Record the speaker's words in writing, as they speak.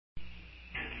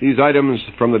These items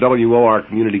from the WOR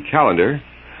community calendar.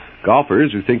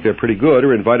 Golfers who think they're pretty good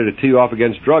are invited to tee off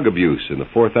against drug abuse in the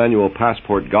 4th Annual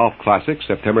Passport Golf Classic,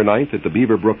 September 9th at the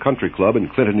Beaver Brook Country Club in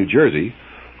Clinton, New Jersey.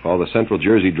 Call the Central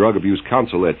Jersey Drug Abuse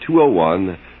Council at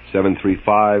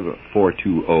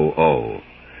 201-735-4200.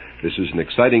 This is an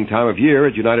exciting time of year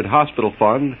at United Hospital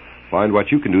Fund. Find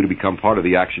what you can do to become part of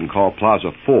the action. Call Plaza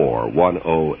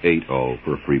 41080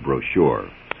 for a free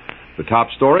brochure. The top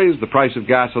stories: the price of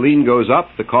gasoline goes up,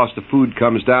 the cost of food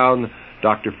comes down,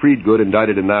 Dr. Friedgood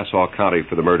indicted in Nassau County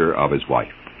for the murder of his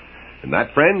wife. And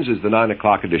that, friends, is the 9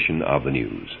 o'clock edition of the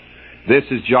news. This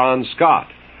is John Scott.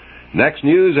 Next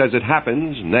news as it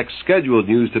happens, next scheduled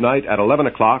news tonight at 11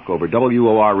 o'clock over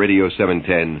WOR Radio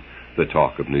 710, The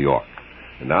Talk of New York.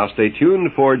 And now stay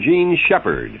tuned for Gene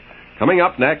Shepard, coming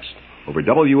up next over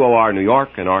WOR New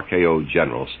York and RKO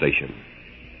General Station.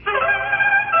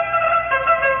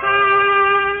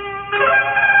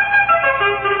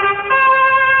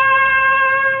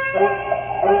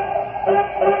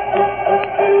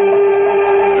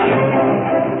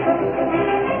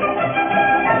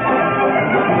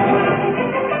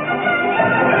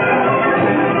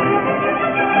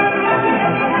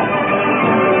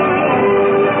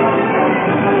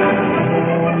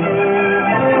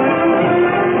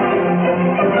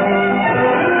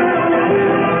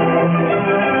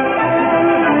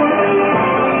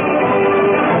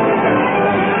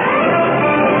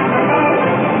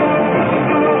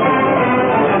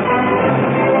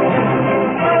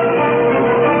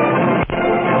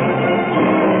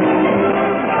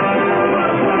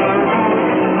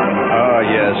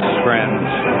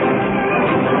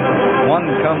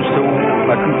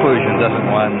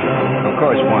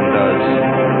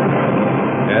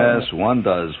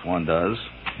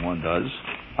 One does.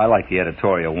 I like the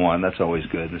editorial one. That's always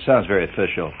good. It sounds very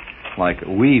official. Like,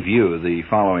 we view the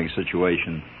following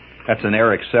situation. That's an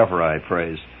Eric Sevareid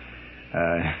phrase.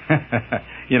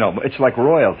 It's like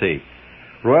royalty.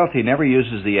 Royalty never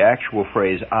uses the actual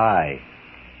phrase I.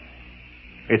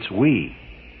 It's we,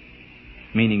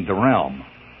 meaning the realm.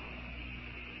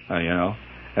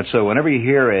 And so whenever you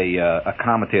hear a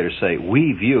commentator say,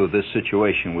 we view this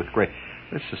situation with great...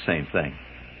 It's the same thing.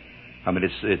 I mean,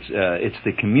 it's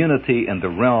the community and the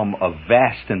realm of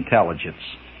vast intelligence.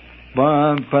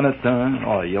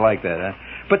 Oh, you like that, huh?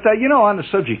 But on the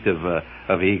subject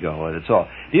of ego, it's all.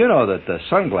 You know that the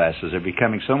sunglasses are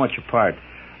becoming so much a part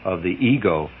of the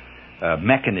ego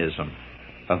mechanism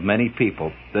of many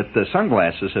people that the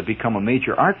sunglasses have become a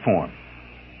major art form.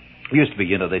 It used to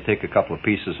be, they take a couple of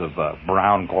pieces of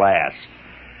brown glass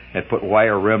and put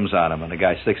wire rims on them, and the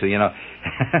guy sticks it. You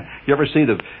ever see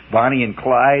the Bonnie and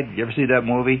Clyde? You ever see that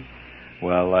movie?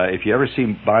 Well, if you ever see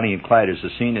Bonnie and Clyde, there's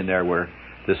a scene in there where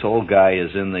this old guy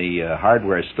is in the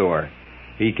hardware store.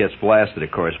 He gets blasted,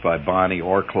 of course, by Bonnie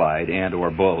or Clyde, and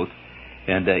or both.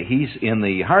 And he's in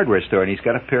the hardware store, and he's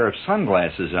got a pair of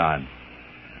sunglasses on,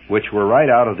 which were right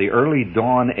out of the early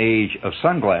dawn age of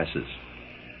sunglasses.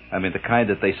 I mean, the kind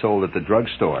that they sold at the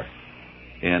drugstore.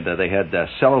 And they had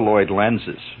celluloid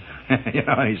lenses.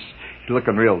 And he's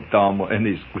looking real dumb in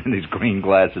these green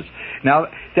glasses. Now,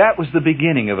 that was the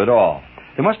beginning of it all.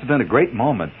 It must have been a great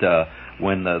moment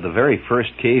when the very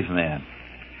first caveman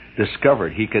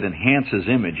discovered he could enhance his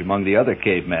image among the other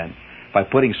cavemen by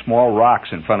putting small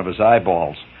rocks in front of his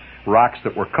eyeballs, rocks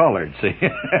that were colored, see?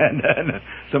 and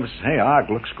someone says, hey, Og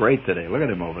looks great today. Look at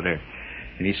him over there.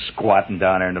 And he's squatting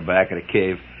down there in the back of the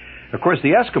cave. Of course,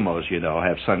 the Eskimos,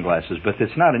 have sunglasses, but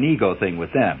it's not an ego thing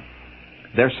with them.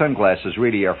 Their sunglasses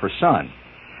really are for sun.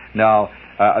 Now,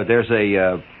 here's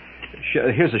a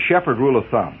Shepard rule of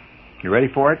thumb. You ready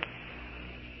for it?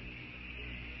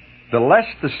 The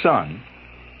less the sun,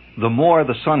 the more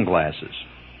the sunglasses.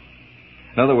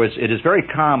 In other words, it is very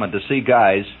common to see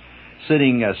guys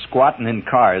sitting squatting in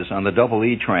cars on the Double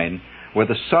E train where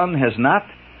the sun has not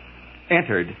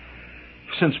entered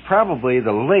since probably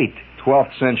the late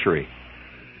 12th century.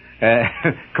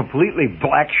 Completely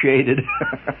black-shaded.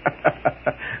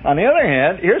 On the other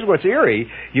hand, here's what's eerie.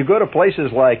 You go to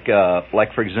places like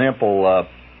for example,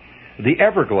 the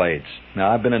Everglades.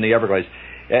 Now, I've been in the Everglades,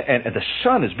 and the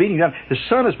sun is beating down. The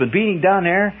sun has been beating down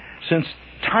there since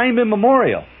time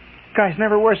immemorial. Guys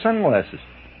never wear sunglasses.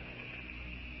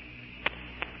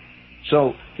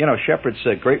 So, Shepard's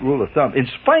great rule of thumb, in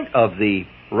spite of the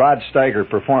Rod Steiger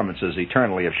performances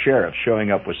eternally of sheriffs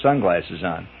showing up with sunglasses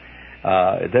on,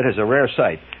 that is a rare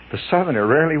sight. The Southerner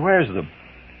rarely wears them.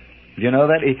 You know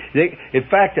that? In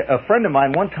fact, a friend of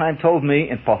mine one time told me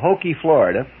in Pahokee,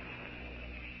 Florida,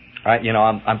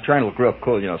 I'm trying to look real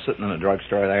cool, sitting in a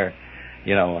drugstore there,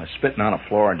 spitting on a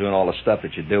floor and doing all the stuff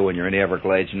that you do when you're in the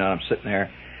Everglades. I'm sitting there,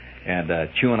 and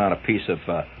chewing on a piece of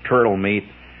turtle meat.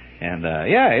 And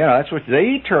that's what they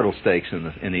eat, turtle steaks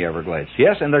in the Everglades.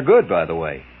 Yes, and they're good, by the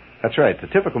way. That's right. The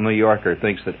typical New Yorker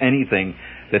thinks that anything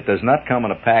that does not come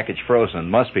in a package frozen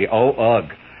must be ugh.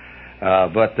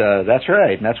 But that's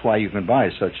right, and that's why you can buy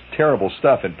such terrible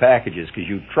stuff in packages, because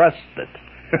you trust it.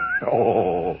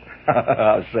 Oh,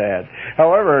 how sad.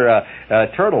 However,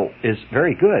 turtle is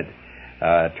very good.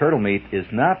 Turtle meat is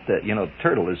not,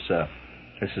 turtle is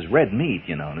this is red meat,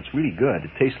 and it's really good.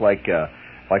 It tastes like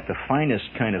the finest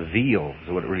kind of veal is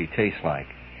what it really tastes like.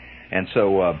 And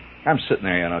so I'm sitting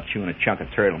there, chewing a chunk of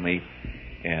turtle meat,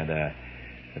 and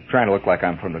trying to look like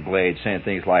I'm from the Glades, saying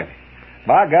things like,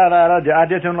 "By God, I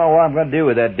just don't know what I'm going to do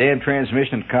with that damn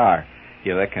transmission car,"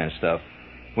 that kind of stuff.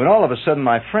 When all of a sudden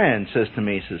my friend says to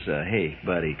me, "Hey,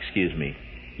 buddy, excuse me,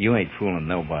 you ain't fooling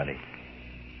nobody.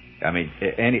 I mean,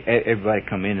 everybody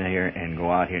come in here and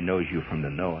go out here knows you from the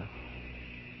NOAA."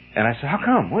 And I said, "How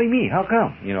come? What do you mean? How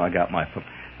come?" I got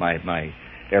my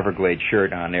Everglades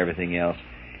shirt on and everything else.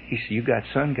 He said, "You got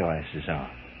sunglasses on."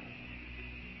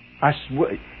 I said,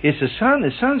 "What? It's the sun.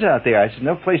 The sun's out there." I said,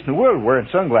 "No place in the world wearing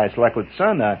sunglasses like with the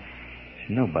sun on." He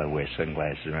said, "Nobody wears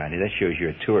sunglasses around here. That shows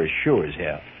you're a tourist, sure as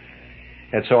hell."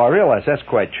 And so I realized that's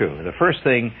quite true. The first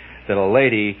thing that a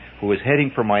lady who is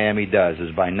heading for Miami does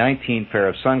is buy 19 pair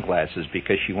of sunglasses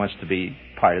because she wants to be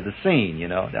part of the scene,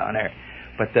 down there.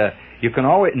 But you can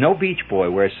always, no beach boy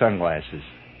wears sunglasses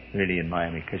really in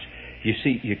Miami, because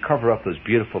you cover up those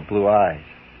beautiful blue eyes.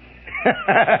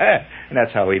 And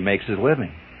that's how he makes his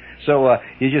living. So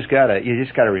you just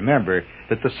gotta remember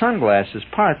that the sunglass is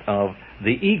part of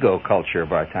the ego culture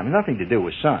of our time. It has nothing to do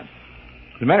with sun.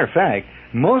 As a matter of fact,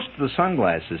 most of the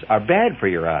sunglasses are bad for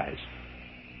your eyes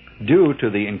due to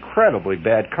the incredibly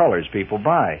bad colors people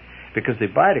buy, because they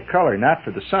buy the color not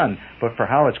for the sun, but for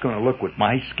how it's going to look with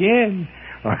my skin,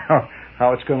 or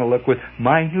how it's going to look with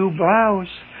my new blouse,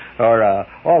 or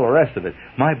all the rest of it,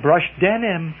 my brushed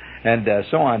denim, and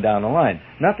so on down the line.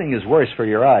 Nothing is worse for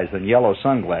your eyes than yellow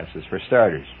sunglasses, for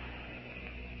starters.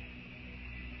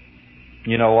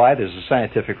 You know why? There's a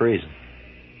scientific reason.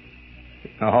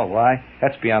 Oh, why?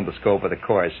 That's beyond the scope of the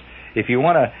course. If you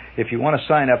want to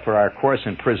sign up for our course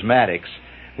in prismatics,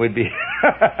 would be.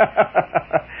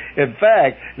 In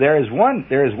fact, there is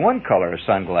one color of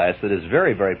sunglass that is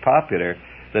very, very popular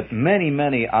that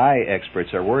many eye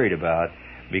experts are worried about,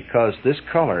 because this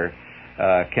color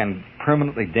can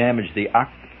permanently damage the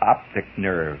optic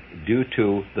nerve due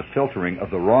to the filtering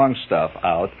of the wrong stuff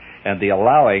out and the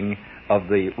allowing of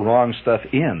the wrong stuff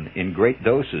in great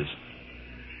doses.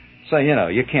 So,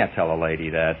 you can't tell a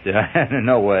lady that.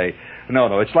 No way.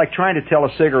 No. It's like trying to tell a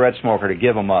cigarette smoker to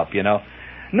give them up,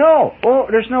 No. Oh,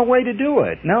 there's no way to do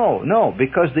it. No,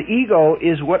 because the ego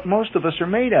is what most of us are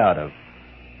made out of.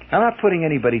 I'm not putting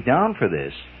anybody down for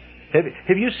this.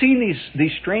 Have you seen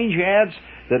these strange ads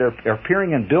that are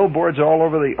appearing in billboards all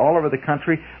over the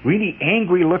country? Really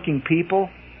angry-looking people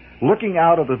looking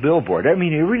out of the billboard. I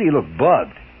mean, they really look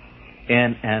bugged,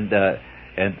 and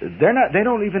they're not. They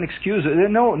don't even excuse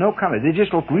it. No comment. They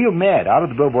just look real mad out of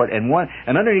the billboard, and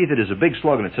underneath it is a big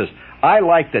slogan that says, "I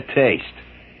like the taste,"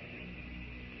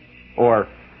 or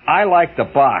 "I like the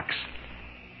box."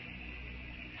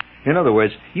 In other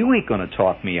words, you ain't going to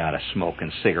talk me out of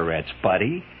smoking cigarettes,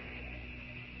 buddy.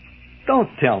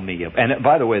 Don't tell me. And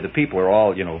by the way, the people are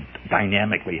all,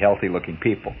 dynamically healthy-looking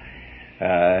people.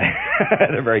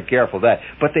 They're very careful of that.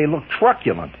 But they look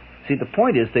truculent. See, the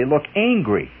point is they look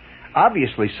angry.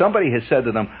 Obviously, somebody has said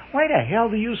to them, "Why the hell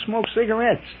do you smoke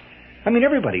cigarettes?" I mean,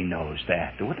 everybody knows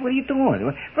that. What are you doing?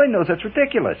 Everybody knows that's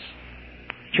ridiculous.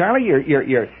 Charlie, you're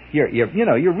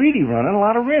really running a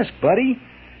lot of risk, buddy.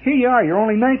 Here you are. You're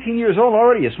only 19 years old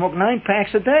already. You smoke 9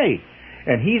 packs a day.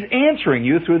 And he's answering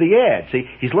you through the ad. See,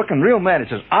 he's looking real mad. It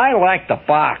says, "I like the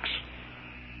box."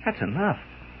 That's enough.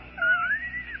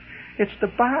 It's the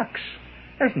box.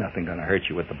 There's nothing going to hurt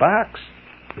you with the box.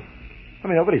 I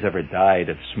mean, nobody's ever died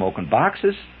of smoking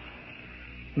boxes.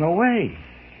 No way.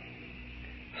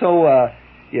 So,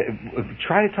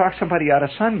 try to talk somebody out of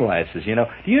sunglasses,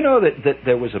 Do you know that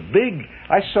there was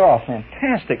I saw a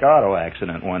fantastic auto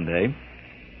accident one day,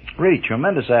 really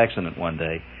tremendous accident one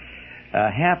day,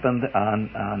 happened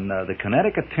on the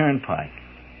Connecticut Turnpike.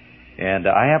 And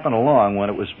I happened along when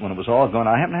it was all going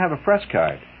on. I happened to have a press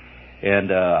card.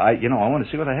 And I want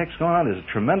to see what the heck's going on. There's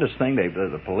a tremendous thing.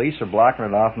 The police are blocking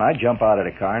it off, and I jump out of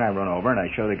the car and I run over and I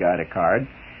show the guy the card.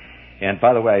 And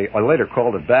by the way, I later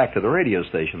called it back to the radio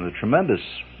station. A tremendous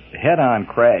head-on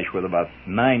crash with about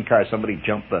 9 cars. Somebody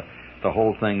jumped the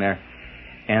whole thing there.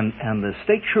 And the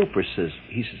state trooper says,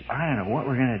 "I don't know what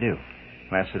we're going to do."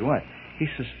 And I said, "What?" He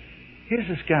says, "Here's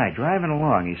this guy driving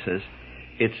along," he says,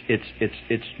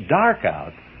 it's dark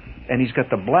out, and he's got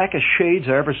the blackest shades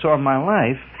I ever saw in my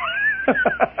life.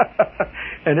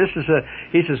 And he says,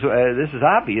 this is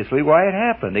obviously why it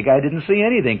happened. The guy didn't see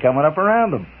anything coming up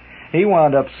around him. He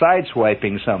wound up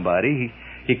sideswiping somebody.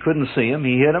 He couldn't see him.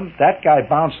 He hit him. That guy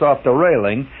bounced off the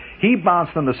railing. He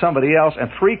bounced into somebody else, and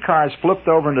 3 cars flipped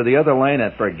over into the other lane,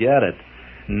 and forget it.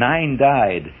 9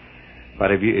 died.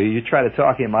 But if you try to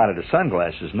talk him out of the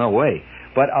sunglasses, no way.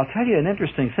 But I'll tell you an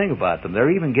interesting thing about them.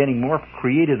 They're even getting more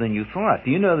creative than you thought.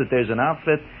 Do you know that there's an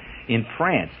outfit in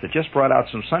France that just brought out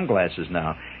some sunglasses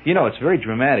now? You know, it's very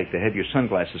dramatic to have your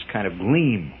sunglasses kind of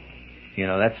gleam. You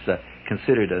know, that's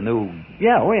considered a new,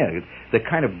 the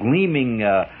kind of gleaming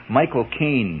Michael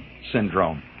Caine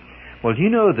syndrome. Well, do you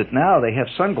know that now they have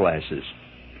sunglasses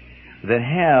that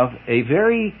have a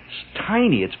very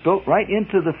tiny, it's built right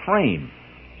into the frame,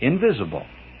 invisible.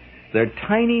 They're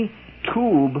tiny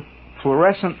tube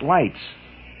fluorescent lights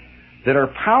that are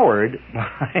powered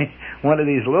by one of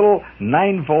these little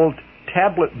 9-volt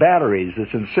tablet batteries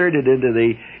that's inserted into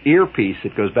the earpiece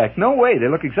that goes back. No way, they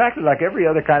look exactly like every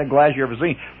other kind of glass you've ever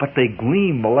seen, but they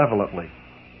gleam malevolently.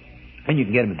 And you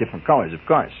can get them in different colors, of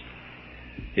course.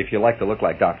 If you like to look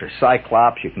like Dr.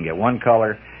 Cyclops, you can get one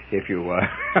color. If you...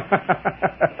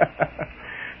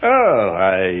 Oh,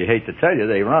 I hate to tell you,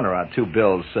 they run around 2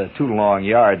 long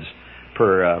yards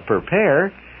per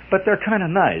pair, but they're kind of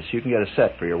nice. You can get a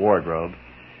set for your wardrobe.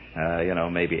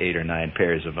 Maybe 8 or 9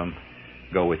 pairs of them.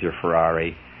 Go with your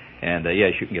Ferrari. And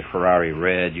yes, you can get Ferrari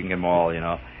red. You can get them all,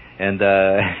 And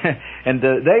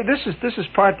this is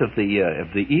part of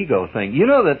the ego thing. You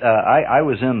know that I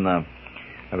was in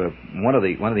one of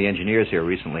the engineers here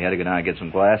recently had to go down and get some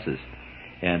glasses,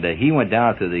 and he went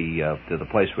down to the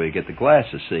place where you get the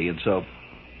glasses. See, and so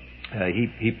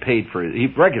he paid for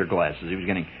regular glasses. He was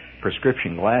getting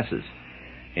prescription glasses,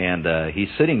 and he's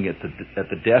sitting at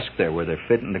the desk there where they're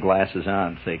fitting the glasses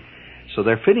on. See, so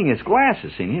they're fitting his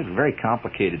glasses. See, and he has a very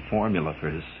complicated formula for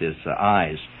his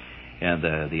eyes. And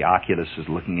the oculist is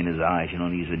looking in his eyes,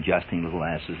 and he's adjusting the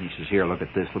glasses. And he says, here, look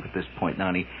at this point. Now,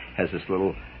 and he has this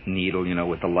little needle,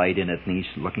 with the light in it, and he's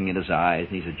looking at his eyes,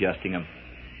 and he's adjusting them.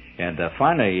 And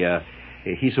finally,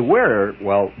 he's aware,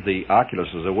 while the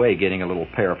oculist is away getting a little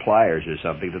pair of pliers or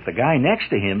something, that the guy next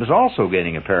to him is also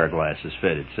getting a pair of glasses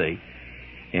fitted, see?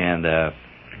 And the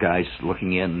guy's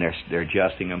looking in, and they're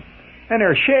adjusting them. And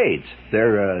they're shades.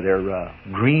 They're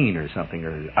green or something,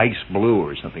 or ice blue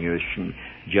or something. They're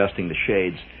adjusting the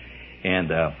shades. And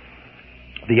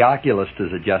the oculist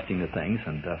is adjusting the things.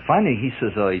 And finally he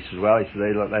says, they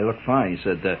look fine. He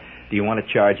said, do you want to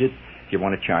charge it? Do you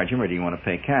want to charge him, or do you want to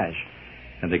pay cash?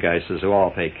 And the guy says,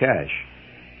 I'll pay cash.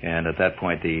 And at that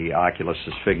point, the oculist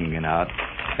is figuring it out.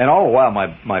 And all the while,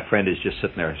 my friend is just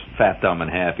sitting there fat, dumb,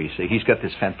 and happy. See, he's got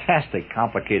this fantastic,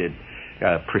 complicated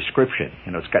prescription.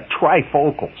 It's got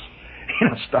trifocals,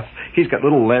 stuff. He's got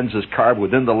little lenses carved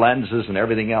within the lenses and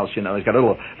everything else. He's got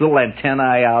little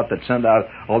antennae out that send out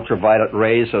ultraviolet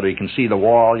rays so that he can see the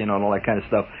wall, and all that kind of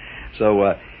stuff.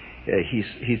 So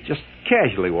he's just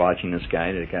casually watching this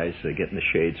guy. The guy's getting the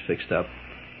shades fixed up,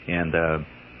 and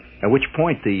at which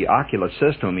point the oculist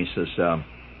says to him, he says,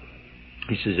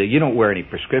 you don't wear any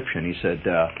prescription. He said,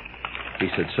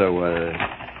 so.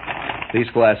 These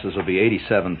glasses will be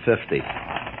 $87.50.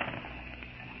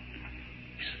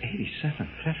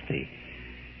 $87.50.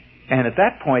 And at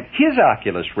that point, his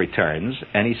oculist returns,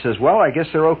 and he says, well, I guess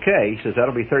they're okay. He says,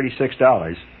 that'll be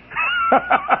 $36.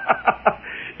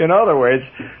 In other words,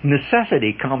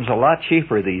 necessity comes a lot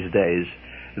cheaper these days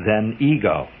than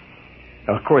ego.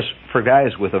 Of course, for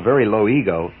guys with a very low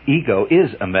ego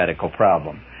is a medical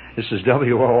problem. This is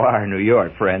WOR New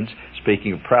York, friends.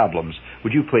 Speaking of problems,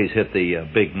 would you please hit the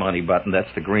big money button?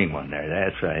 That's the green one there.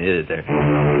 That's right. Hit it there.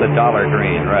 The dollar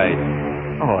green, right.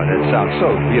 Oh, that sounds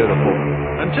so beautiful.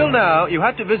 Until now, you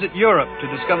had to visit Europe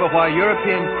to discover why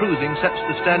European cruising sets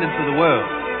the standard for the world.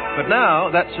 But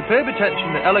now, that superb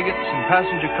attention to elegance and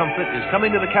passenger comfort is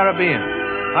coming to the Caribbean.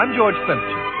 I'm George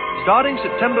Plimpton. Starting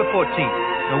September 14th,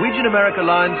 Norwegian America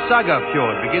Line's Saga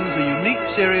Fjord begins a unique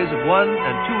series of 1-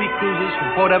 and 2-week cruises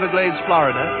from Port Everglades,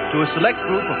 Florida, to a select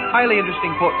group of highly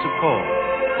interesting ports of call.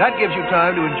 That gives you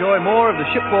time to enjoy more of the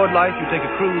shipboard life you take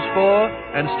a cruise for,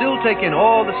 and still take in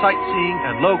all the sightseeing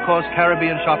and low-cost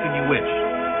Caribbean shopping you wish.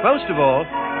 Most of all,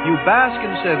 you bask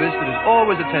in service that is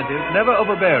always attentive, never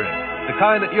overbearing, the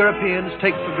kind that Europeans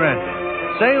take for granted.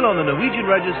 Sail on the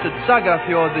Norwegian-registered Saga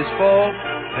Fjord this fall,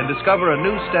 and discover a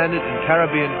new standard in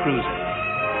Caribbean cruising.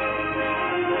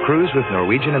 Cruise with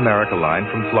Norwegian America Line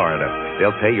from Florida.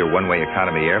 They'll pay your one-way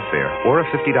economy airfare or a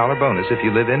 $50 bonus if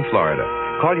you live in Florida.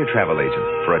 Call your travel agent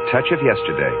for a touch of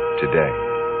yesterday today.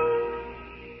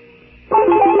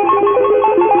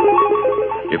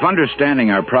 If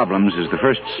understanding our problems is the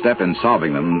first step in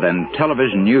solving them, then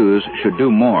television news should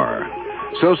do more.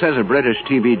 So says a British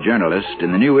TV journalist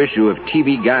in the new issue of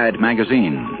TV Guide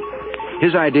magazine.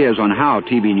 His ideas on how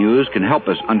TV news can help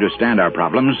us understand our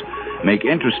problems make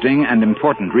interesting and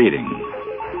important reading.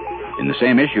 In the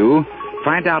same issue,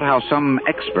 find out how some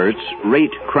experts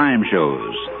rate crime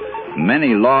shows.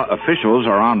 Many law officials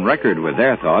are on record with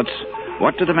their thoughts.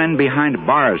 What do the men behind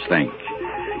bars think?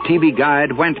 TV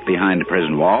Guide went behind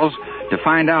prison walls to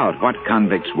find out what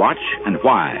convicts watch and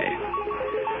why.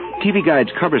 TV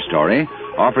Guide's cover story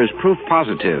offers proof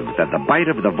positive that the bite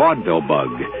of the vaudeville bug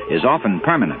is often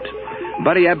permanent.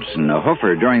 Buddy Ebsen, a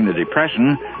hoofer during the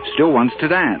Depression, still wants to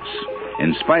dance.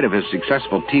 In spite of his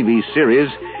successful TV series,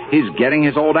 he's getting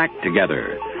his old act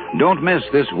together. Don't miss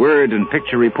this word and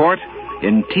picture report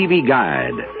in TV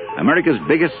Guide, America's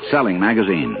biggest selling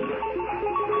magazine.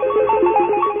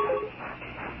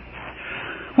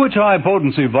 Which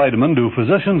high-potency vitamin do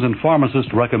physicians and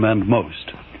pharmacists recommend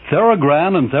most?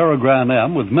 Theragran and Theragran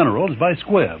M with minerals by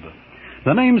Squibb.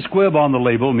 The name Squibb on the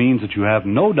label means that you have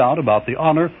no doubt about the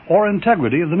honor or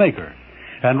integrity of the maker.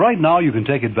 And right now you can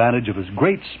take advantage of his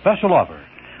great special offer.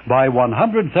 Buy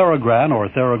 100 Theragran or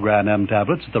Theragran M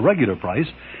tablets at the regular price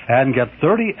and get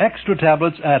 30 extra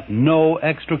tablets at no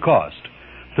extra cost.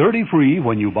 30 free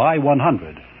when you buy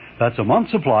 100. That's a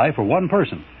month's supply for one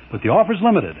person, but the offer's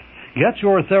limited. Get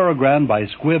your Theragran by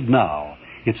Squibb now.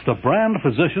 It's the brand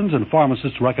physicians and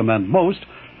pharmacists recommend most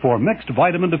for mixed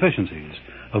vitamin deficiencies.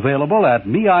 Available at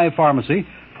Mei Pharmacy,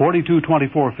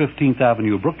 4224 15th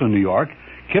Avenue, Brooklyn, New York,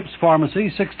 Kips Pharmacy,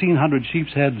 1600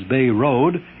 Sheepsheads Bay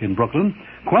Road in Brooklyn,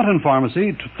 Quentin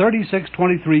Pharmacy,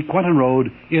 3623 Quentin Road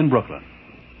in Brooklyn.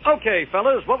 Okay,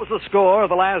 fellas, what was the score of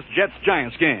the last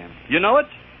Jets-Giants game? You know it?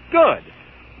 Good.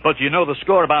 But you know the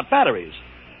score about batteries.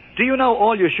 Do you know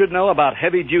all you should know about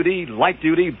heavy-duty,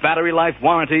 light-duty battery life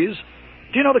warranties?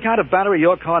 Do you know the kind of battery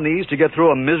your car needs to get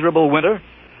through a miserable winter?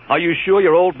 Are you sure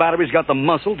your old battery's got the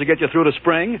muscle to get you through the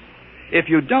spring? If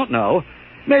you don't know,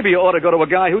 maybe you ought to go to a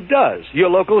guy who does, your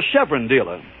local Chevron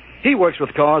dealer. He works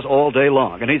with cars all day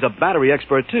long, and he's a battery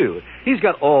expert, too. He's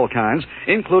got all kinds,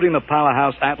 including the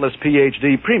Powerhouse Atlas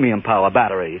PhD Premium Power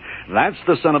Battery. That's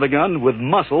the son of a gun with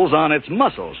muscles on its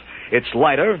muscles. It's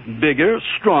lighter, bigger,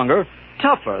 stronger,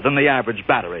 tougher than the average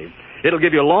battery. It'll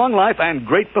give you long life and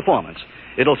great performance.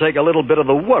 It'll take a little bit of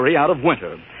the worry out of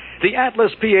winter. The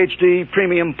Atlas PhD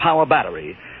Premium Power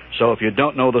Battery. So if you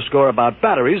don't know the score about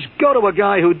batteries, go to a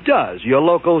guy who does, your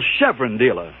local Chevron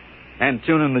dealer. And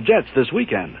tune in the Jets this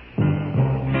weekend.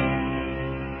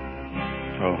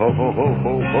 Ho, ho, ho, ho,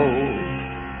 ho, ho.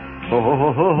 Ho, ho,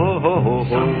 ho, ho, ho, ho, ho.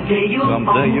 Someday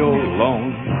you'll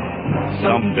own.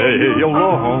 Someday you'll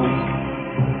own.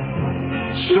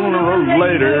 Sooner or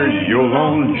later, you'll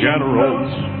own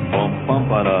Generals.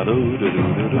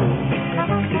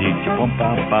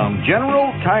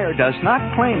 General Tire does not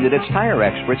claim that its tire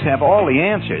experts have all the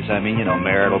answers. I mean,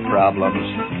 marital problems,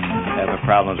 having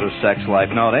problems with sex life.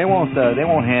 No, they won't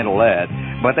handle that.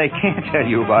 But they can tell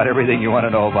you about everything you want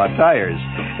to know about tires.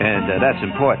 And that's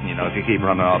important, if you keep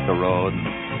running off the road and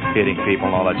hitting people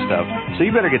and all that stuff. So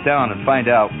you better get down and find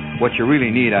out what you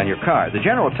really need on your car. The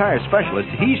General Tire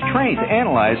specialist, he's trained to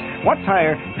analyze what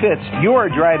tire fits your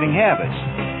driving habits.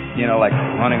 Like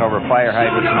running over fire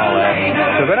hydrants and all that.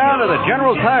 So go down to the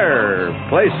General Tire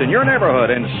place in your neighborhood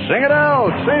and sing it out.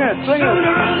 Sing it.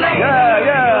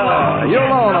 Yeah.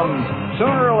 You'll own them.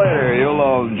 Sooner or later, you'll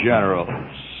own Generals.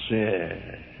 Yeah.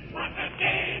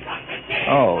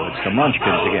 Oh, it's the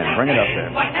Munchkins again. Bring it up there.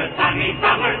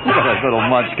 Look at those little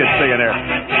Munchkins singing there.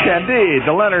 Candide,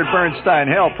 the Leonard Bernstein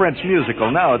Hal Prince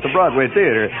musical, now at the Broadway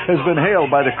Theater, has been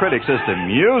hailed by the critics as the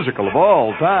musical of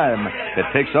all time. It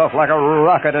takes off like a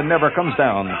rocket and never comes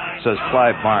down, says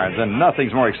Clive Barnes, and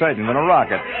nothing's more exciting than a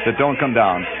rocket that don't come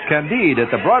down. Candide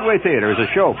at the Broadway Theater is a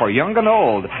show for young and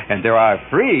old, and there are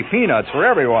free peanuts for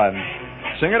everyone.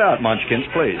 Sing it out, Munchkins,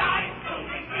 please.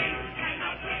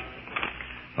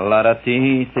 La da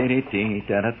dee dee dee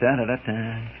da da da da da da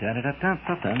da da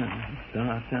da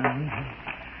da.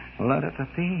 La da da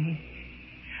dee.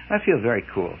 I feel very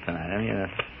cool tonight. I mean,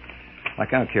 I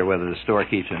don't care whether the store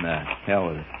keeps in hell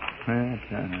with it.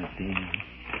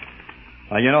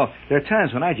 Well, there are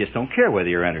times when I just don't care whether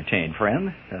you're entertained,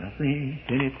 friend. That's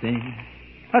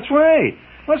right.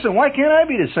 Listen, why can't I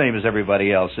be the same as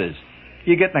everybody else is?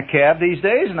 You get in a cab these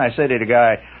days, and I say to the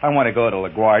guy, I want to go to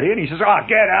LaGuardia, and he says, oh,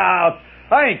 get out.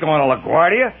 I ain't going to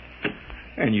LaGuardia.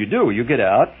 And you do. You get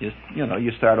out. You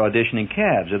start auditioning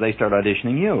cabs, or they start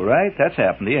auditioning you, right? That's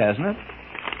happened to you, hasn't it?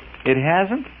 It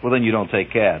hasn't? Well, then you don't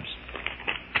take cabs.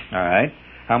 All right?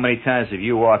 How many times have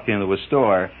you walked into a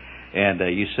store and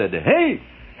you said, hey,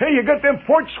 Hey, you got them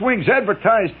porch swings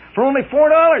advertised for only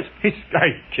 $4. He's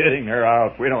kidding her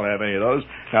out. We don't have any of those.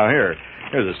 Now, here's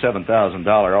a $7,000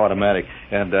 automatic.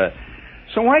 And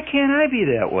so why can't I be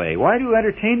that way? Why do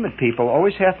entertainment people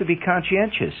always have to be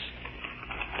conscientious?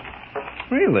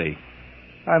 Really?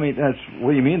 I mean, what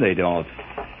do you mean they don't?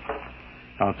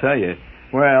 I'll tell you.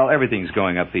 Well, everything's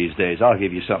going up these days. I'll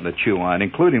give you something to chew on,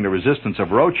 including the resistance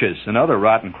of roaches and other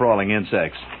rotten crawling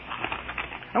insects.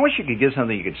 I wish you could get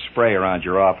something you could spray around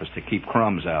your office to keep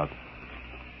crumbs out.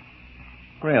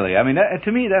 Really, I mean,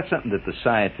 to me, that's something that the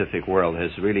scientific world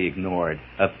has really ignored.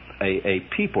 A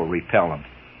people repellent.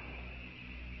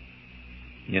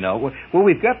 You know, well,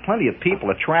 we've got plenty of people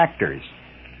attractors.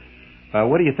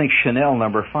 What do you think Chanel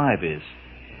number 5 is?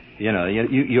 You know,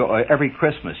 you every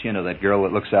Christmas, you know, that girl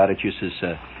that looks out at you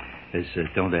says,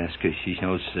 don't ask her. She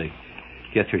knows.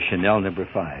 Get her Chanel number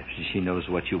 5. She knows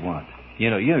what you want. You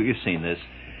know, you've seen this.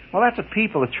 Well, that's a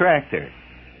people attractor.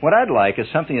 What I'd like is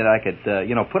something that I could,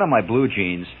 put on my blue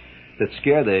jeans that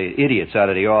scare the idiots out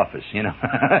of the office. You know,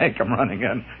 I come running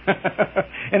in,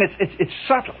 and it's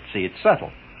subtle. See, it's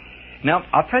subtle. Now,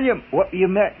 I'll tell you what you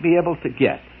might be able to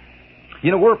get.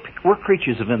 You know, we're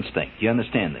creatures of instinct. Do you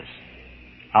understand this?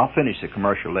 I'll finish the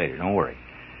commercial later. Don't worry.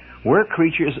 We're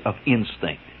creatures of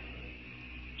instinct.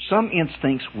 Some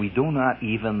instincts we do not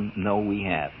even know we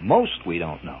have. Most we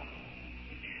don't know.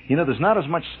 You know, there's not as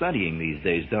much studying these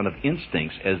days done of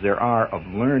instincts as there are of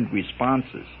learned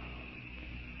responses.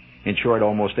 In short,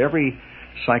 almost every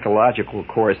psychological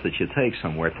course that you take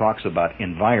somewhere talks about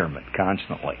environment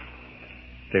constantly.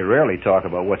 They rarely talk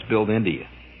about what's built into you.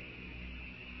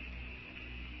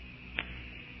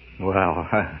 Well,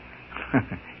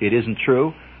 it isn't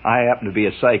true. I happen to be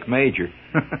a psych major.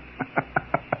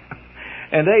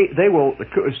 And they will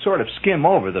sort of skim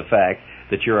over the fact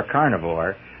that you're a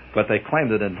carnivore, but they claim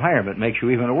that environment makes you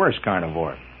even a worse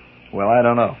carnivore. Well, I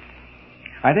don't know.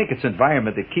 I think it's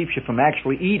environment that keeps you from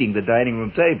actually eating the dining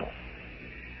room table.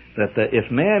 That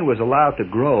if man was allowed to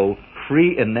grow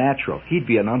free and natural, he'd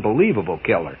be an unbelievable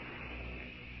killer.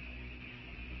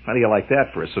 How do you like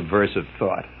that for a subversive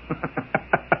thought?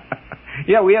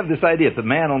 Yeah, we have this idea if the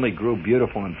man only grew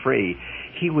beautiful and free,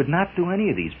 he would not do any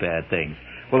of these bad things.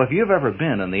 Well, if you've ever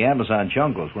been in the Amazon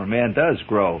jungles where man does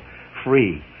grow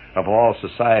free of all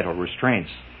societal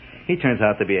restraints, he turns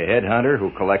out to be a headhunter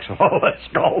who collects all the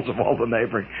skulls of all the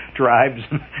neighboring tribes,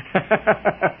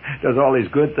 does all these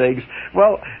good things.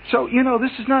 Well, so, you know,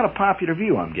 this is not a popular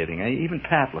view I'm getting. Even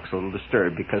Pat looks a little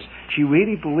disturbed because she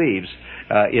really believes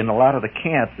in a lot of the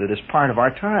cant that is part of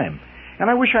our time. And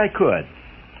I wish I could.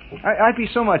 I'd be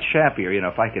so much happier, you know,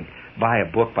 if I could buy a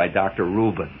book by Dr.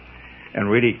 Rubin and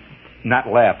really not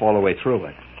laugh all the way through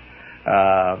it.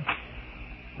 I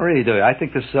really do. I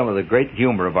think this is some of the great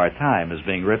humor of our time is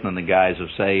being written in the guise of,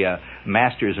 say,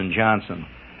 Masters and Johnson.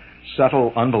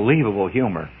 Subtle, unbelievable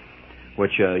humor,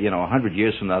 which, 100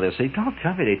 years from now they'll say, don't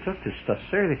tell me they took this stuff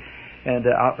seriously. And,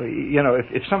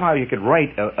 if somehow you could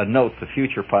write a note to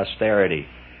future posterity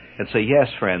and say, yes,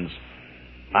 friends,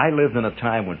 I lived in a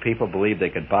time when people believed they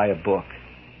could buy a book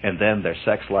and then their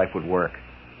sex life would work.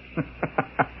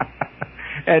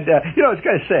 And, it's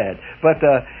kind of sad. But,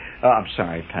 I'm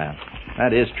sorry, Pat.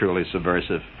 That is truly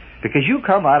subversive. Because you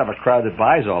come out of a crowd that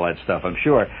buys all that stuff, I'm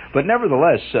sure. But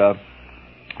nevertheless,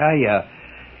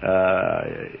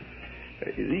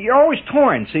 you're always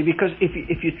torn, see, because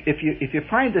if you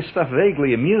find this stuff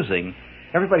vaguely amusing,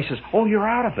 everybody says, oh, you're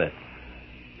out of it.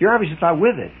 You're obviously not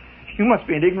with it. You must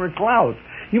be an ignorant cloud.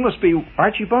 You must be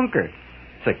Archie Bunker.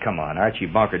 It's like, come on, Archie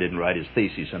Bunker didn't write his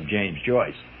thesis on James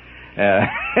Joyce.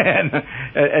 And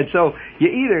so you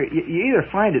either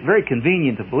find it very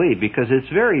convenient to believe because it's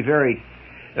very, very,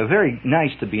 very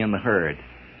nice to be in the herd.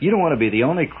 You don't want to be the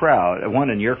only one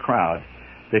in your crowd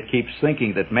that keeps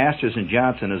thinking that Masters and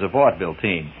Johnson is a vaudeville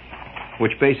team,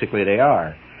 which basically they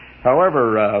are.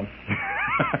 However,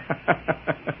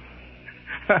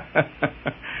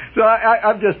 so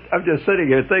I'm just sitting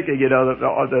here thinking,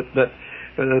 that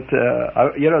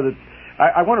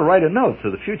I want to write a note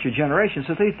to the future generations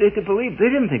so they believe. They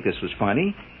didn't think this was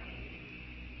funny.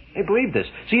 They believed this.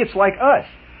 See, it's like us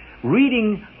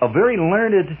reading a very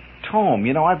learned tome.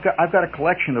 You know, I've got a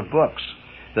collection of books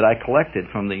that I collected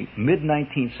from the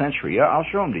mid-19th century. I'll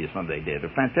show them to you someday, Dave. They're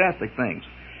fantastic things,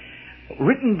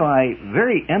 written by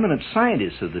very eminent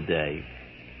scientists of the day,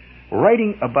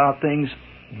 writing about things,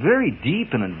 very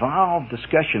deep and involved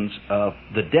discussions of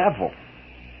the devil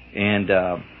and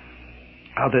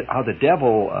how the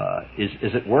devil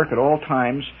is at work at all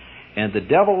times, and the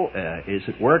devil is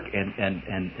at work, and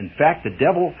in fact the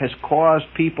devil has caused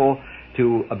people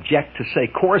to object to, say,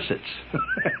 corsets.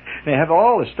 They have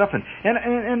all this stuff, and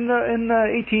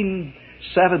in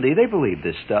 70, they believed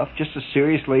this stuff just as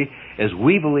seriously as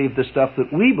we believe the stuff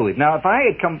that we believe. Now, if I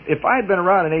had been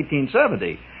around in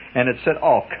 1870 and had said,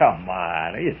 "Oh, come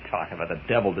on, are you talking about the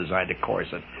devil designed a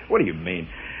corset? What do you mean?"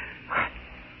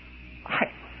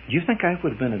 Do you think I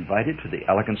would have been invited to the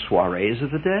elegant soirees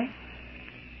of the day?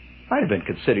 I'd have been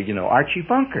considered, Archie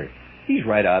Bunker. He's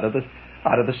right out of the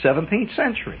 17th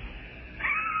century.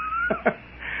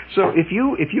 So if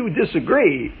you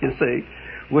disagree, you see,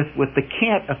 with the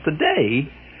cant of today,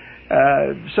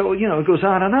 so it goes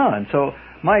on and on. So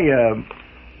my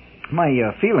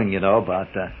feeling,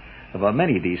 about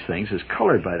many of these things is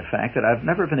colored by the fact that I've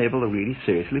never been able to really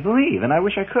seriously believe, and I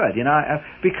wish I could. It'd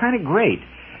be kind of great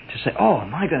to say, "Oh,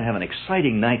 am I going to have an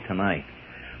exciting night tonight?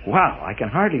 Wow, I can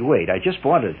hardly wait. I just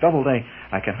bought a double day.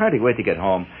 I can hardly wait to get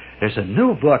home. There's a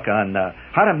new book on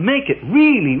how to make it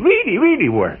really, really, really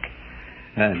work."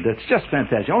 And it's just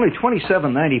fantastic. Only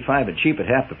 $27.95 and cheap at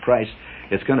half the price.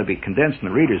 It's going to be condensed in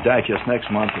the Reader's Digest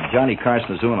next month, and Johnny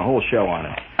Carson is doing a whole show on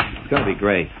it. It's going to be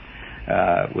great,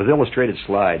 with illustrated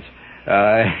slides.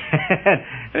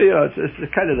 It's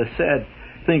kind of the sad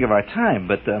thing of our time,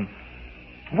 but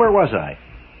where was I?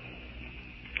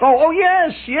 Oh,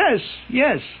 yes.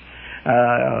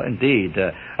 Indeed.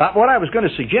 What I was going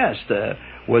to suggest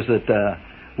was that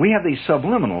we have these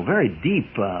subliminal, very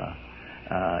deep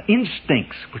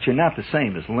instincts, which are not the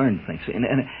same as learned things.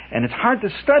 And it's hard to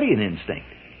study an instinct.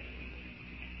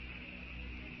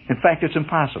 In fact, it's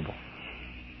impossible.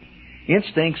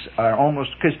 Instincts are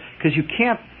almost, because you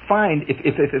can't find,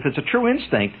 if it's a true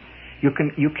instinct,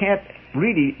 you can't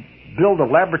really build a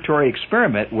laboratory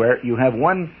experiment where you have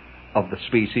one of the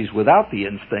species without the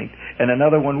instinct and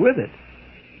another one with it.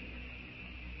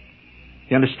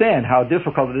 You understand how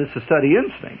difficult it is to study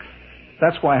instincts.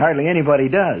 That's why hardly anybody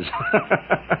does.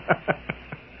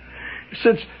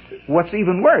 Since, what's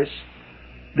even worse,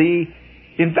 the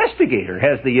investigator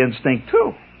has the instinct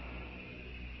too.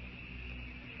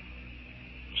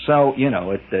 So,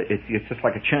 it's just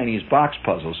like a Chinese box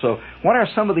puzzle. So, what are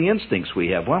some of the instincts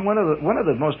we have? One of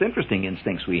the most interesting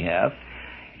instincts we have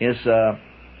is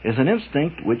an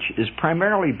instinct which is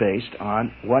primarily based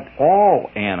on what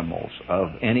all animals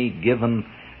of any given,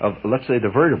 let's say the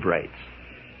vertebrates,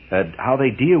 how they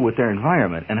deal with their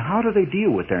environment. And how do they deal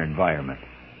with their environment?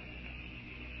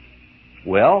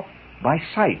 Well, by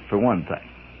sight, for one thing.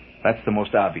 That's the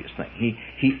most obvious thing.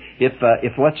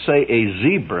 If let's say a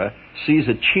zebra sees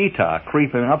a cheetah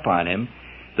creeping up on him,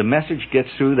 the message gets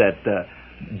through that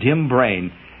dim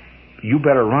brain, "You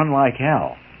better run like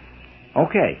hell."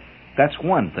 Okay, that's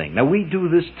one thing. Now, we do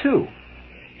this too.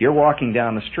 You're walking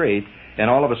down the street, and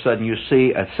all of a sudden you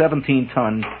see a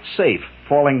 17-ton safe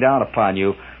falling down upon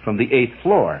you from the 8th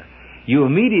floor. You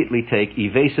immediately take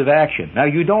evasive action. Now,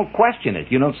 you don't question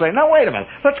it. You don't say, "No, wait a minute,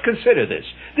 let's consider this.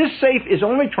 This safe is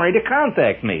only trying to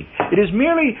contact me. It is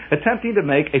merely attempting to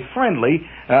make a friendly,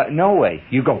 no way."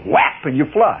 You go whap and you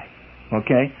fly.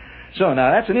 Okay? So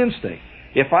now that's an instinct.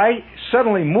 If I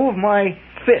suddenly move my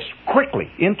fist quickly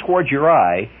in towards your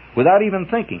eye without even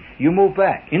thinking, you move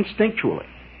back instinctually.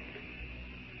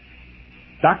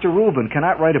 Dr. Rubin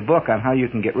cannot write a book on how you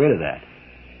can get rid of that,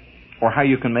 or how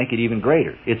you can make it even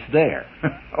greater. It's there.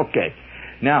 Okay.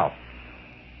 Now,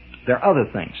 there are other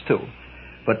things too,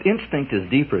 but instinct is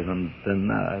deeper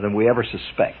than we ever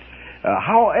suspect.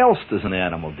 How else does an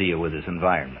animal deal with his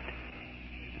environment?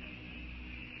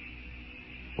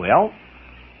 Well,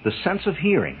 the sense of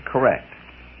hearing, correct.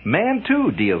 Man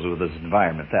too deals with his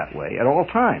environment that way at all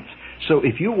times. So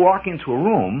if you walk into a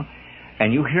room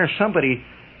and you hear somebody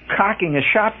cocking a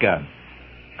shotgun,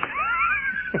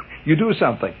 you do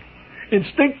something.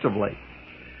 Instinctively.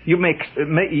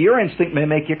 Your instinct may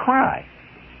make you cry.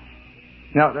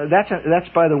 Now, that's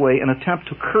by the way, an attempt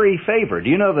to curry favor. Do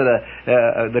you know that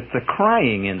the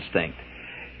crying instinct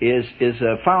is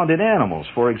found in animals?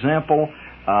 For example,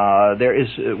 there is,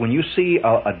 when you see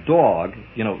a dog,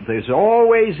 there's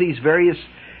always these various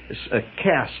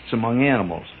castes among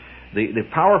animals. The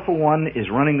powerful one is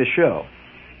running the show.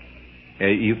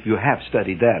 You have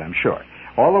studied that, I'm sure.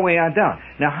 All the way on down.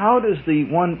 Now, how does the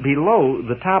one below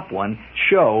the top one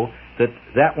show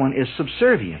that one is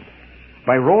subservient?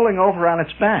 By rolling over on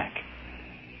its back.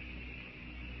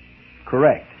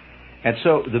 Correct. And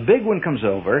so the big one comes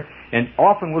over, and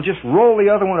often will just roll the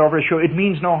other one over to show it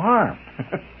means no harm.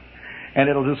 And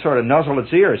it'll just sort of nuzzle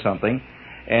its ear or something,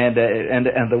 and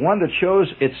the one that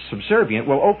shows it's subservient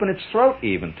will open its throat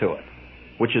even to it,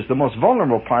 which is the most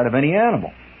vulnerable part of any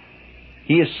animal.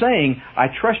 He is saying, "I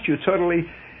trust you totally.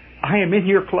 I am in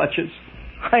your clutches.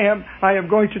 I am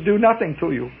going to do nothing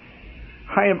to you.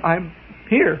 I'm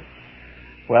here."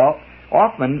 Well,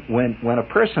 often when a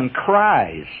person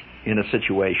cries in a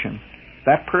situation,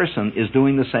 that person is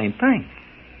doing the same thing.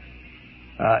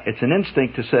 It's an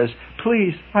instinct that says,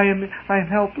 please, I am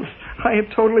helpless. I am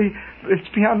totally, it's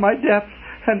beyond my depth,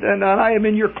 and I am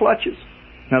in your clutches.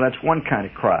 Now, that's one kind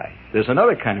of cry. There's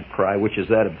another kind of cry, which is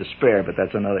that of despair, but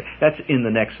that's in the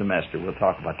next semester. We'll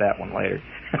talk about that one later.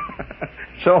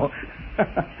 So,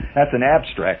 that's an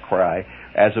abstract cry,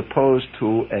 as opposed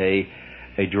to a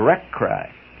direct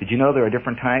cry. Did you know there are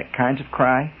different kinds of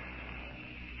cry?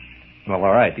 Well,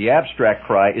 all right. The abstract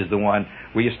cry is the one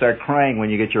where you start crying when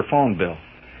you get your phone bill.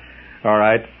 All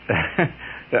right?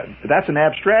 That's an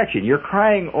abstraction. You're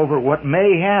crying over what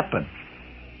may happen.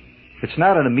 It's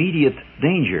not an immediate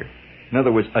danger. In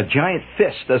other words, a giant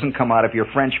fist doesn't come out of your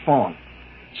French phone,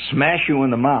 smash you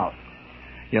in the mouth.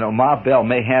 Ma Bell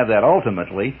may have that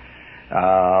ultimately.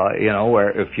 Where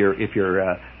if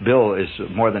your bill is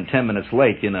more than 10 minutes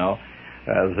late,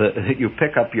 you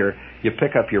pick up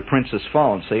your Princess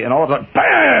phone, see, and all of a sudden,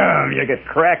 bam! You get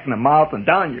cracked in the mouth, and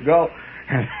down you go,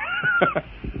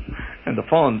 and the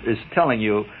phone is telling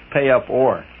you pay up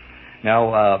or.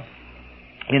 Now,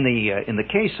 in the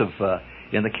case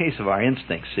of our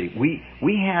instincts, see, we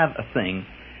have a thing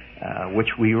which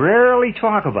we rarely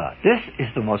talk about. This is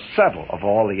the most subtle of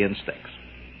all the instincts.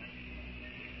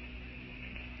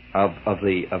 Of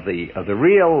the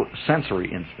real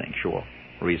sensory instinctual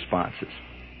responses.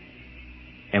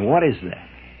 And what is that?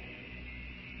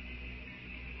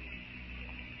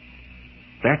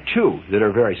 There are two that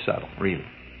are very subtle, really.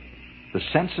 The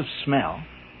sense of smell.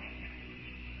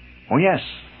 Oh, yes.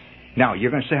 Now,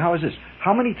 you're going to say, how is this?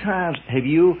 How many times have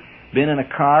you been in a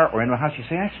car or in a house, you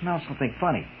say, I smell something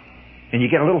funny. And you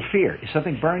get a little fear. Is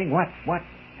something burning? What?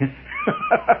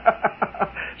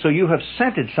 So you have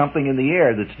scented something in the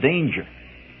air that's danger.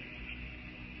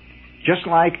 Just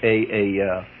like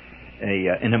an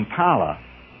impala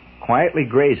quietly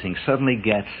grazing suddenly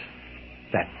gets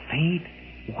that faint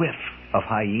whiff of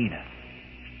hyena.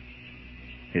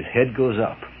 His head goes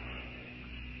up.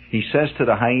 He says to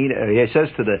the hyena, he says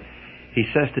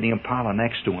to the impala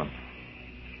next to him,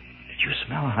 did you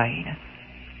smell a hyena?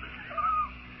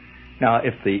 Now,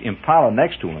 if the impala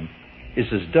next to him is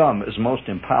as dumb as most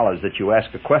impalas that you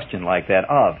ask a question like that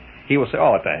of, he will say,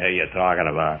 oh, what the hell are you talking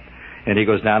about? And he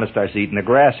goes down and starts eating the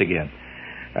grass again.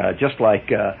 Just like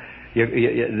the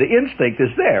instinct is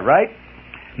there, right?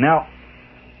 Now,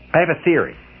 I have a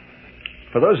theory.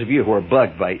 For those of you who are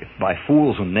bugged by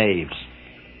fools and knaves,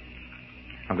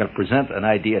 I'm going to present an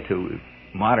idea to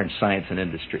modern science and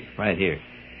industry right here.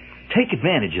 Take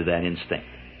advantage of that instinct.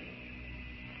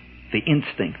 The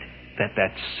instinct,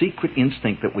 that secret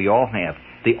instinct that we all have,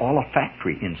 the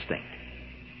olfactory instinct.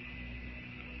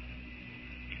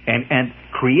 And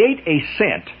create a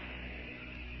scent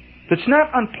that's not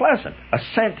unpleasant. A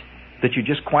scent that you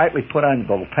just quietly put on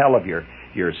the lapel of your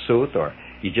suit, or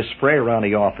you just spray around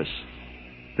the office,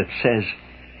 that says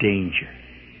danger.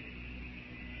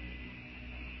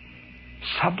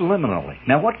 Subliminally.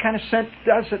 Now, what kind of scent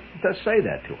does say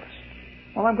that to us?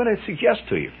 Well, I'm going to suggest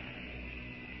to you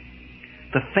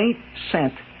the faint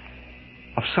scent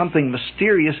of something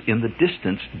mysterious in the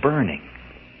distance burning.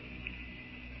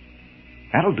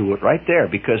 That'll do it right there,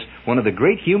 because one of the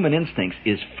great human instincts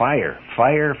is fire.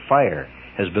 Fire, fire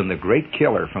has been the great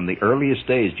killer from the earliest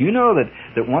days. Do you know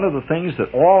that one of the things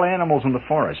that all animals in the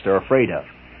forest are afraid of,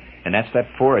 and that's that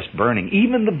forest burning,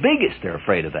 even the biggest are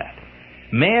afraid of that.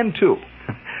 Man, too.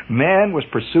 Man was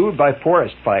pursued by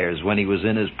forest fires when he was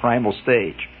in his primal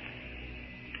stage.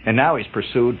 And now he's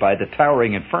pursued by the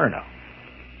towering inferno.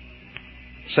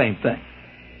 Same thing.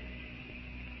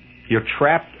 You're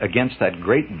trapped against that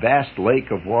great vast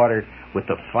lake of water with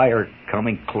the fire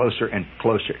coming closer and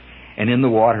closer. And in the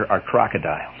water are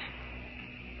crocodiles.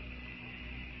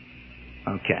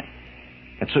 Okay.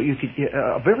 And so you could get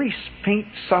a very faint,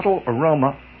 subtle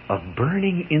aroma of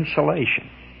burning insulation.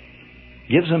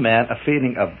 Gives a man a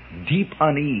feeling of deep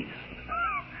unease.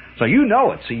 So you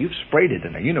know it. See, you've sprayed it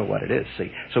in there. You know what it is.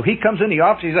 See, so he comes in the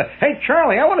office. He says, "Hey,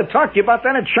 Charlie, I want to talk to you about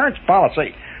that insurance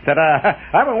policy that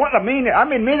I've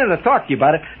been meaning to talk to you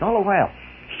about it." And all the while,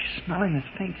 he's smelling this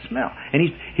faint smell, and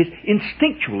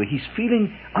instinctually he's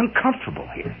feeling uncomfortable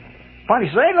here. Finally,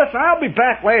 he says, "Hey, listen, I'll be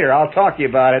back later. I'll talk to you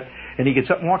about it." And he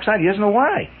gets up and walks out. He doesn't know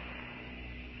why.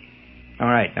 All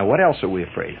right. Now, what else are we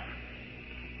afraid of?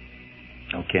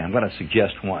 Okay, I'm going to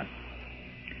suggest one.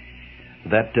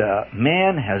 That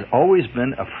man has always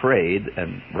been afraid,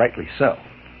 and rightly so,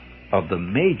 of the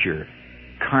major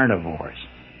carnivores.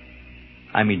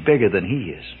 I mean, bigger than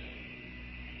he is.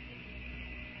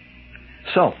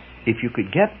 So, if you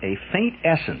could get a faint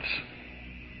essence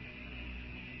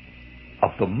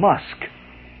of the musk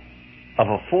of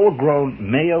a full-grown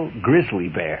male grizzly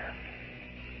bear,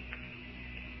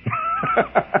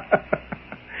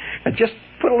 And just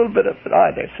put a little bit of it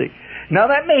on there, see. Now,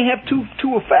 that may have two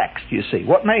effects, you see.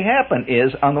 What may happen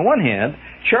is, on the one hand,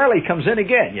 Charlie comes in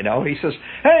again, you know. He says,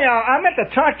 hey, I meant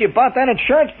to talk to you about that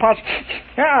insurance policy.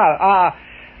 Yeah,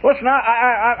 listen,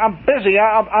 I'm busy.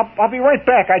 I'll be right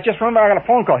back. I just remember I got a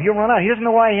phone call. He'll run out. He doesn't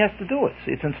know why he has to do it.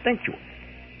 See, it's instinctual.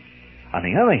 On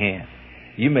the other hand,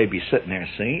 you may be sitting there,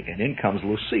 see, and in comes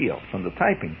Lucille from the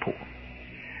typing pool.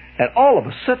 And all of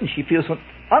a sudden she feels an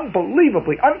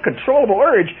unbelievably uncontrollable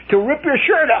urge to rip your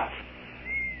shirt off.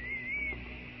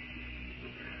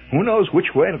 Who knows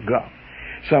which way to go?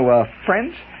 So,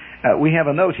 friends, we have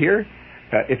a note here.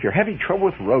 If you're having trouble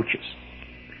with roaches,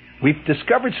 we've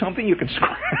discovered something you can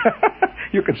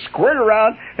you can squirt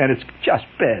around, and it's just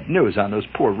bad news on those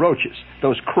poor roaches,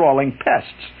 those crawling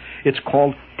pests. It's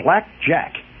called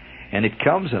blackjack, and it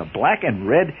comes in a black and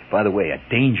red, by the way, a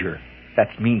danger.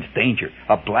 That means danger.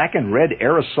 A black and red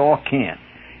aerosol can.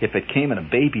 If it came in a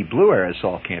baby blue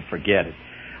aerosol can, forget it.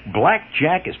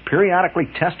 Blackjack is periodically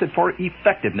tested for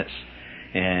effectiveness.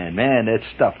 And, man, that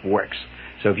stuff works.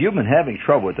 So if you've been having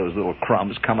trouble with those little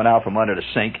crumbs coming out from under the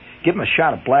sink, give them a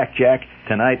shot of blackjack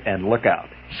tonight and look out.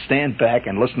 Stand back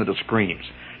and listen to the screams.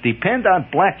 Depend on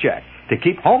blackjack to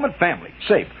keep home and family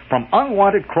safe from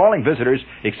unwanted crawling visitors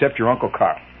except your Uncle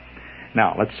Carl.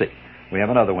 Now, let's see. We have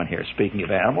another one here. Speaking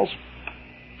of animals.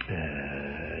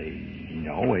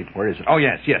 No, wait, where is it? Oh,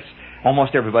 yes.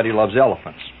 Almost everybody loves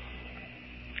elephants.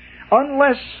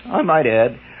 Unless, I might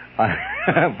add,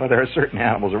 but there are certain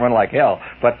animals that run like hell,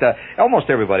 but almost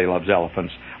everybody loves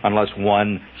elephants, unless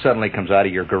one suddenly comes out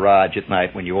of your garage at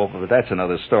night when you open it. But that's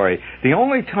another story. The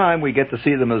only time we get to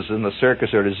see them is in the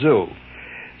circus or the zoo.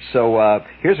 So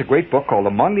here's a great book called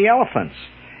Among the Elephants,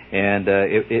 and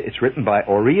it's written by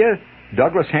Aurea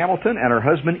Douglas Hamilton and her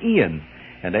husband Ian.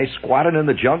 And they squatted in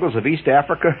the jungles of East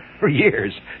Africa for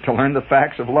years to learn the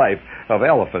facts of life of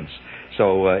elephants.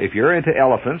 So if you're into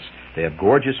elephants, they have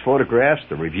gorgeous photographs.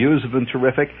 The reviews have been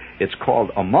terrific. It's called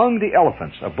Among the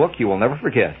Elephants, a book you will never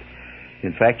forget.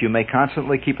 In fact, you may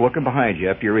constantly keep looking behind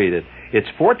you after you read it. It's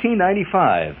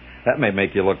 $14.95. That may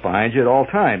make you look behind you at all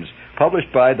times.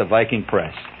 Published by the Viking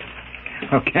Press.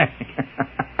 Okay.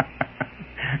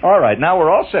 All right, now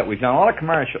we're all set. We've done all the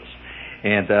commercials.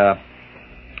 And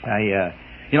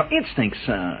instincts,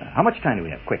 how much time do we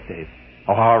have? Quick, Dave.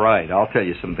 Oh, all right, I'll tell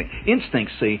you something.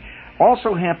 Instincts, see,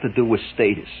 also have to do with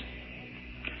status.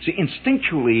 See,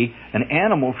 instinctually, an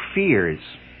animal fears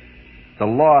the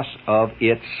loss of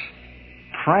its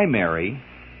primary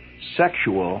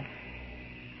sexual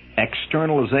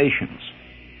externalizations.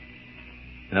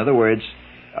 In other words,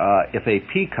 if a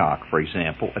peacock, for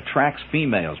example, attracts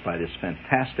females by this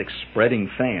fantastic spreading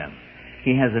fan,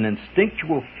 he has an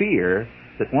instinctual fear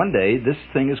that one day this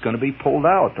thing is going to be pulled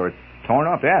out or torn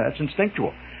off. Yeah, that's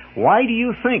instinctual. Why do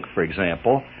you think, for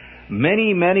example,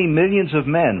 many, many millions of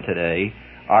men today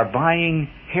are buying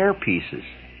hair pieces?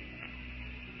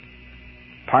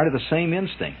 Part of the same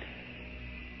instinct.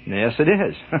 Yes, it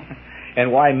is.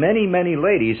 And why many, many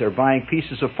ladies are buying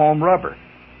pieces of foam rubber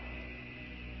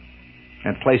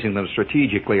and placing them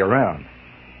strategically around.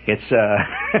 It's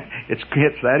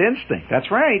that instinct. That's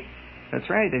right. That's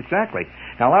right, exactly.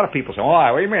 Now, a lot of people say,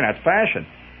 what do you mean? That's fashion.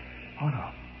 Oh,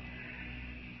 no.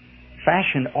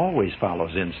 Fashion always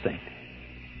follows instinct.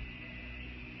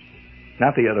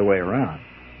 Not the other way around.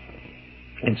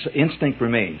 Instinct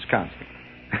remains constant.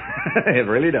 It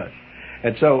really does.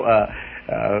 And so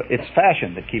it's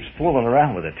fashion that keeps fooling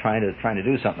around with it, trying to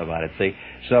do something about it, see?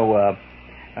 So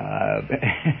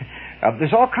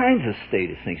there's all kinds of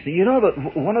status things. You know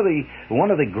that one of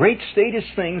the great status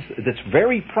things that's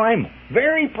very primal,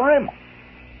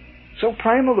 so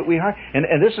primal that we are,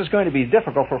 and this is going to be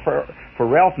difficult for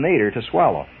Ralph Nader to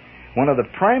swallow. One of the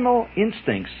primal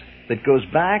instincts that goes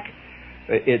back,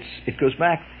 it goes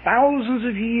back thousands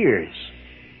of years,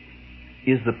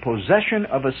 is the possession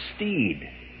of a steed.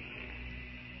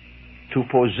 To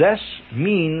possess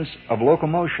means of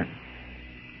locomotion.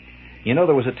 You know,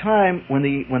 there was a time when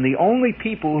the only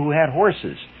people who had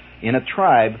horses in a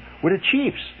tribe were the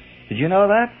chiefs. Did you know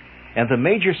that? And the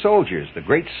major soldiers, the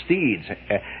great steeds,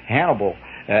 Hannibal,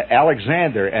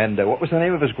 Alexander, and what was the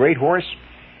name of his great horse?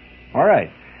 All right.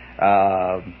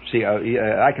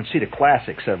 I can see the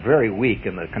classics are very weak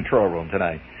in the control room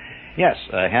tonight. Yes,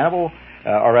 Hannibal,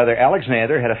 or rather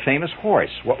Alexander, had a famous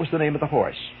horse. What was the name of the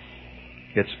horse?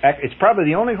 It's probably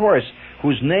the only horse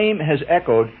whose name has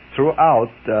echoed throughout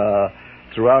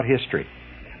history.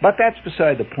 But that's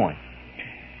beside the point.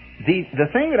 The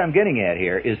thing that I'm getting at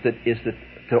here is that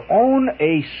to own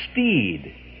a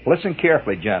steed, listen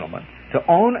carefully, gentlemen, to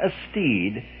own a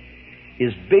steed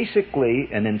is basically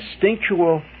an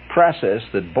instinctual process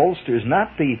that bolsters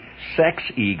not the sex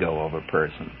ego of a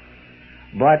person,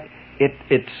 but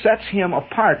it sets him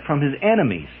apart from his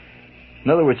enemies. In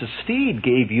other words, a steed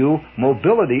gave you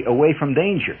mobility away from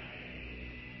danger.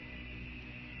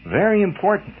 Very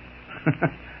important.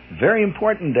 Very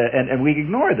important, and we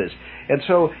ignore this. And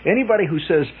so anybody who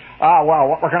says, well,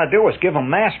 what we're going to do is give them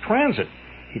mass transit,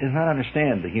 he does not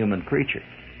understand the human creature.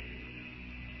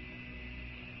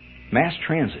 Mass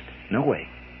transit, no way.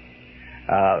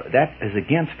 That is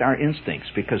against our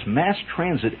instincts, because mass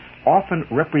transit often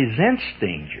represents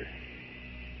danger.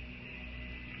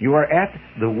 You are at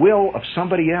the will of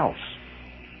somebody else.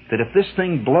 That if this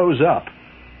thing blows up,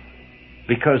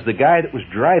 because the guy that was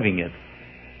driving it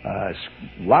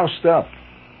loused up,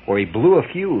 or he blew a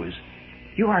fuse,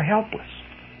 you are helpless.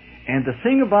 And the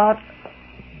thing about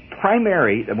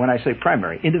primary, when I say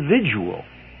primary, individual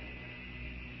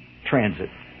transit,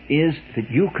 is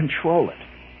that you control it.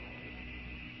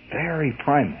 Very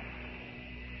primal.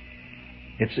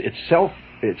 It's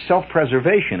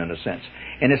self-preservation in a sense.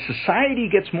 And as society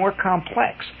gets more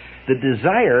complex, the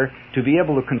desire to be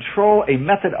able to control a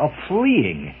method of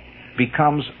fleeing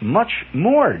becomes much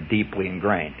more deeply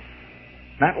ingrained.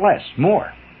 Not less,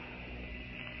 more.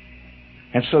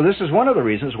 And so this is one of the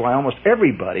reasons why almost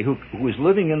everybody who is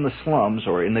living in the slums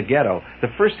or in the ghetto, the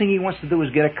first thing he wants to do is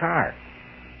get a car.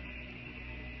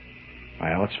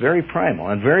 Well, it's very primal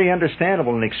and very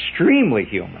understandable and extremely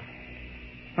human.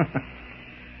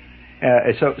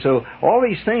 So all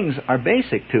these things are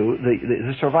basic to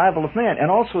the survival of man. And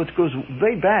also it goes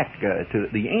way back to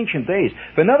the ancient days.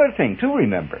 But another thing, too,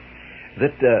 remember,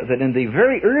 that in the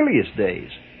very earliest days,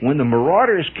 when the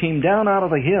marauders came down out of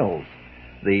the hills,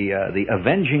 the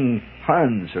avenging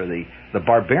Huns or the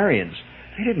barbarians,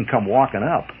 they didn't come walking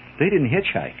up. They didn't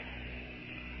hitchhike.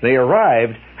 They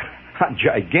arrived on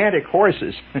gigantic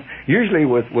horses, usually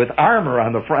with armor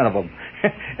on the front of them.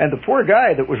 And the poor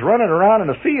guy that was running around in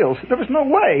the fields, there was no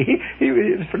way. He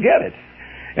forget it.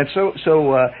 And so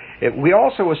we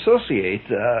also associate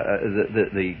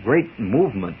the great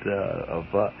movement of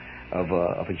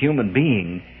a human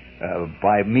being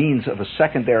by means of a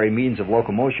secondary means of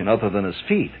locomotion other than his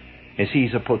feet, as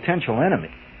he's a potential enemy.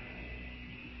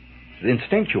 It's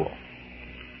instinctual.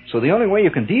 So the only way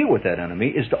you can deal with that enemy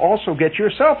is to also get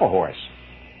yourself a horse,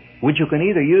 which you can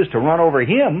either use to run over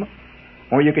him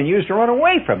or you can use to run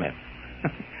away from him.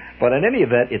 But in any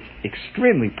event, it's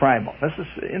extremely primal. This is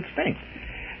instinct.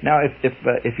 Now,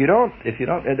 if you don't,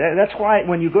 that's why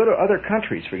when you go to other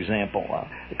countries, for example,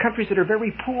 the countries that are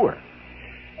very poor,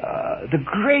 the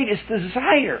greatest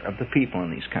desire of the people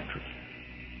in these countries,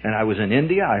 and I was in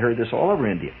India, I heard this all over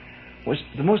India, was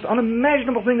the most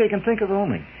unimaginable thing they can think of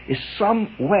owning is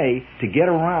some way to get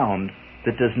around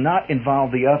that does not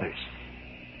involve the others.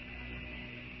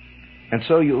 And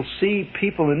so you'll see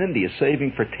people in India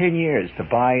saving for 10 years to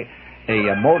buy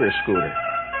a motor scooter.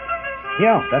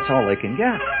 Yeah, that's all they can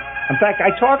get. In fact, I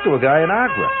talked to a guy in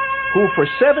Agra who for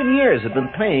 7 years had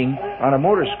been paying on a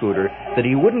motor scooter that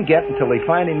he wouldn't get until they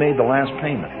finally made the last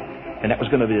payment. And that was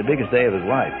going to be the biggest day of his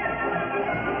life.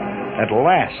 At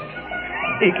last,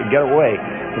 he could get away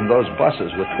from those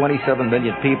buses with 27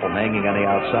 million people hanging on the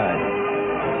outside.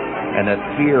 And that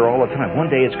fear all the time. One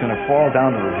day it's going to fall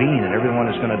down the ravine and everyone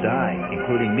is going to die,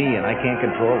 including me, and I can't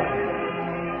control it.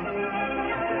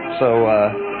 So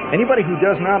anybody who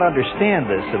does not understand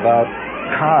this about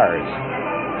cars,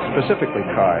 specifically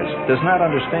cars, does not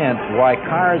understand why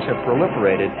cars have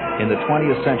proliferated in the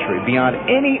 20th century beyond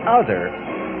any other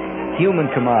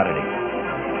human commodity.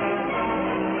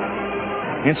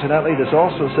 Incidentally, this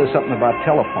also says something about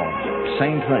telephones.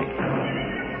 Same thing.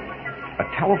 A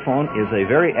telephone is a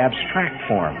very abstract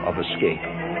form of escape.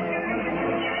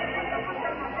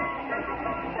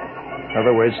 In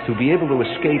other words, to be able to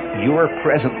escape your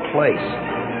present place.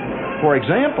 For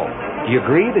example, do you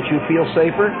agree that you feel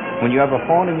safer when you have a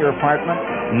phone in your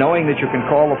apartment, knowing that you can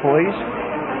call the police?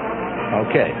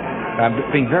 Okay. I'm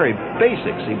being very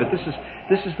basic, see, but this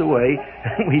is the way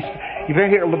you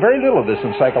hear very little of this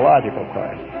in psychological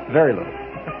class. Very little.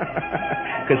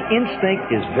 Because instinct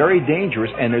is very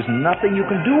dangerous and there's nothing you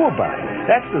can do about it.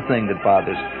 That's the thing that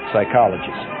bothers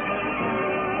psychologists.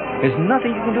 There's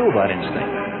nothing you can do about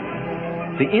instinct.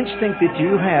 The instinct that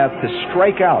you have to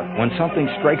strike out when something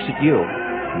strikes at you,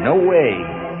 no way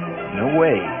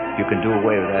you can do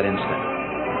away with that instinct.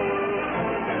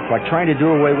 It's like trying to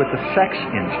do away with the sex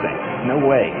instinct. No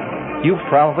way. You've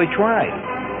probably tried.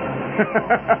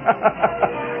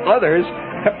 Others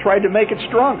have tried to make it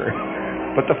stronger.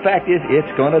 But the fact is, it's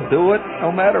going to do it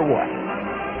no matter what.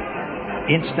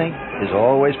 Instinct is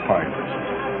always part of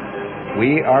us.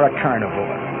 We are a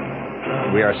carnivore.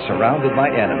 We are surrounded by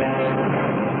enemies.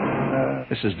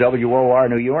 This is WOR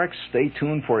New York. Stay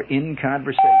tuned for In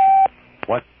Conversation.